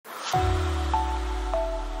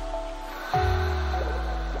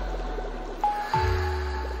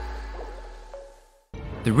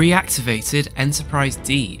The reactivated Enterprise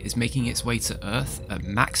D is making its way to Earth at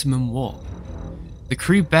maximum warp. The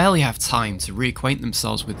crew barely have time to reacquaint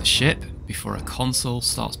themselves with the ship before a console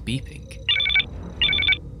starts beeping.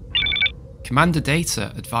 Commander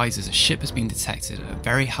Data advises a ship has been detected at a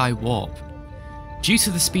very high warp. Due to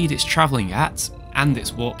the speed it's travelling at, and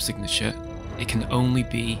its warp signature, it can only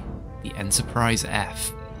be the Enterprise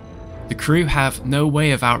F. The crew have no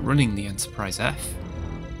way of outrunning the Enterprise F.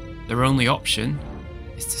 Their only option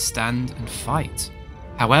is to stand and fight.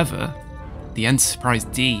 However, the Enterprise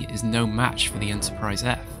D is no match for the Enterprise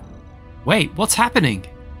F. Wait, what's happening?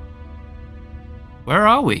 Where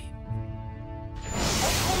are we?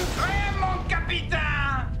 Mon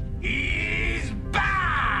capitaine! He's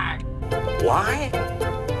back! Why?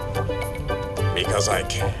 Because I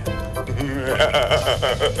can.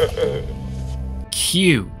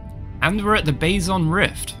 Q. And we're at the Bazon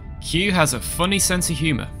Rift. Q has a funny sense of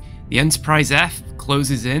humour. The Enterprise F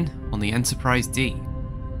closes in on the Enterprise D.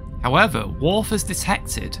 However, Worf has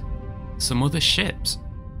detected some other ships.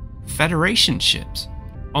 Federation ships.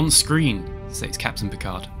 On screen, states Captain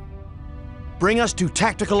Picard. Bring us to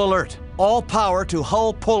tactical alert. All power to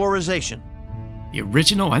hull polarization. The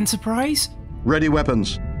original Enterprise? Ready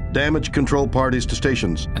weapons. Damage control parties to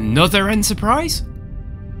stations. Another Enterprise?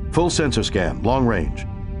 Full sensor scan, long range.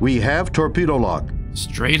 We have torpedo lock.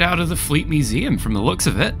 Straight out of the Fleet Museum from the looks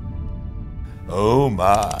of it. Oh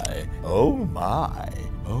my. Oh my.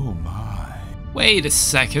 Oh my. Wait a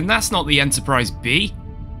second, that's not the Enterprise B.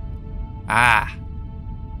 Ah.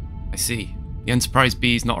 I see. The Enterprise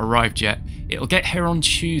B's not arrived yet. It'll get here on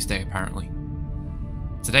Tuesday, apparently.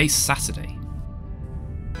 Today's Saturday.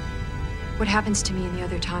 What happens to me in the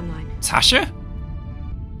other timeline? Tasha?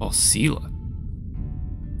 Or Seela?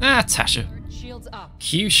 Ah, Tasha. Shields up.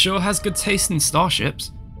 Q sure has good taste in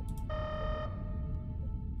starships.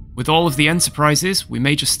 With all of the Enterprises, we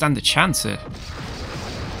may just stand a chance here.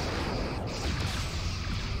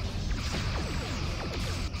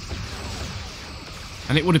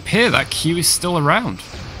 And it would appear that Q is still around. Do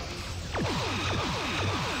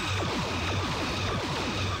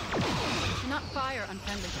not fire on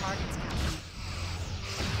friendly targets, Captain.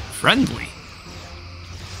 Friendly?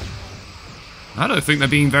 I don't think they're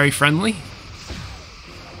being very friendly.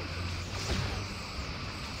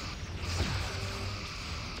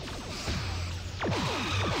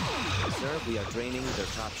 Sir, we are draining their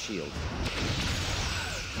top shield.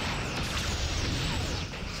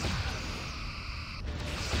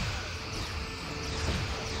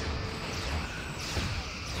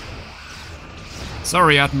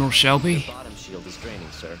 Sorry, Admiral Shelby. The bottom shield is draining,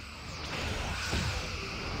 sir.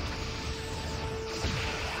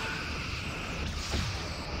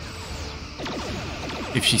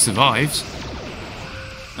 If she survives.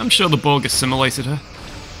 I'm sure the Borg assimilated her.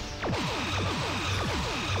 The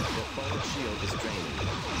forward shield is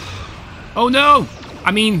draining. Oh no!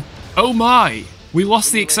 I mean, oh my! We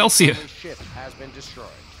lost the Excelsior. Ship has been destroyed.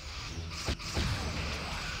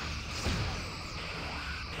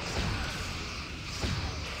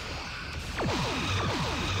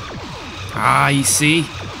 Ah, you see?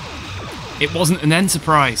 It wasn't an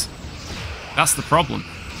Enterprise. That's the problem.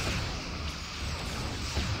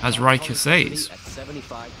 As Riker says, At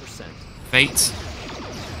 75%. fate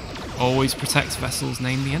always protects vessels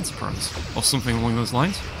named the Enterprise, or something along those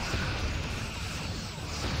lines.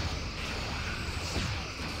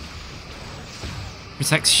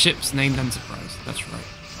 Protects ships named Enterprise, that's right.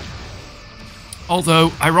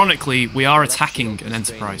 Although, ironically, we are attacking an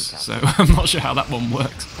Enterprise, so I'm not sure how that one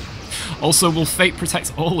works. Also, will fate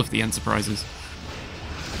protect all of the Enterprises?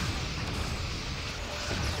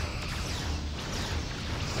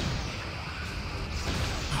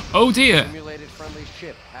 Oh dear! Simulated friendly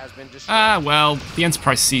ship has been destroyed. Ah, well, the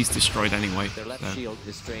Enterprise C is destroyed anyway. Their left So. shield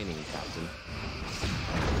is draining, Captain.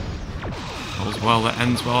 All's well that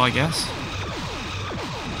ends well, I guess.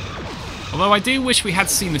 Although I do wish we had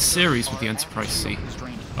seen the series with the Enterprise C.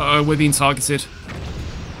 Uh-oh, we're being targeted.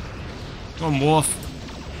 Come on, Worf.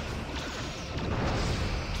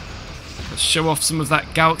 Let's show off some of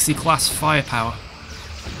that Galaxy-class firepower.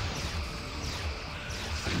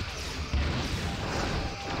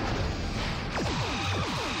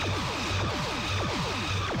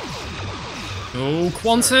 Oh,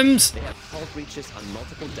 Quantums! They have hull breaches on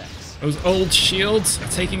multiple decks. Those old shields are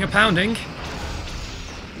taking a pounding.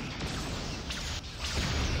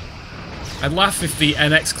 I'd laugh if the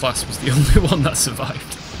NX class was the only one that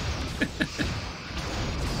survived.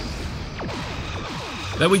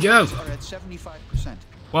 There we go. Are at 75%.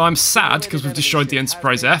 Well, I'm sad because we've destroyed the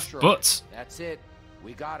Enterprise F, but That's it.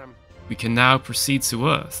 We got him. we can now proceed to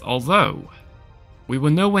Earth. Although, We were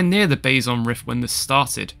nowhere near the Bazon Rift when this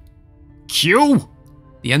started. Q!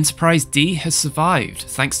 The Enterprise D has survived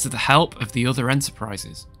thanks to the help of the other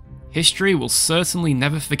Enterprises. History will certainly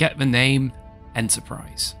never forget the name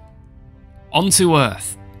Enterprise. On to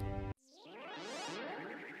Earth.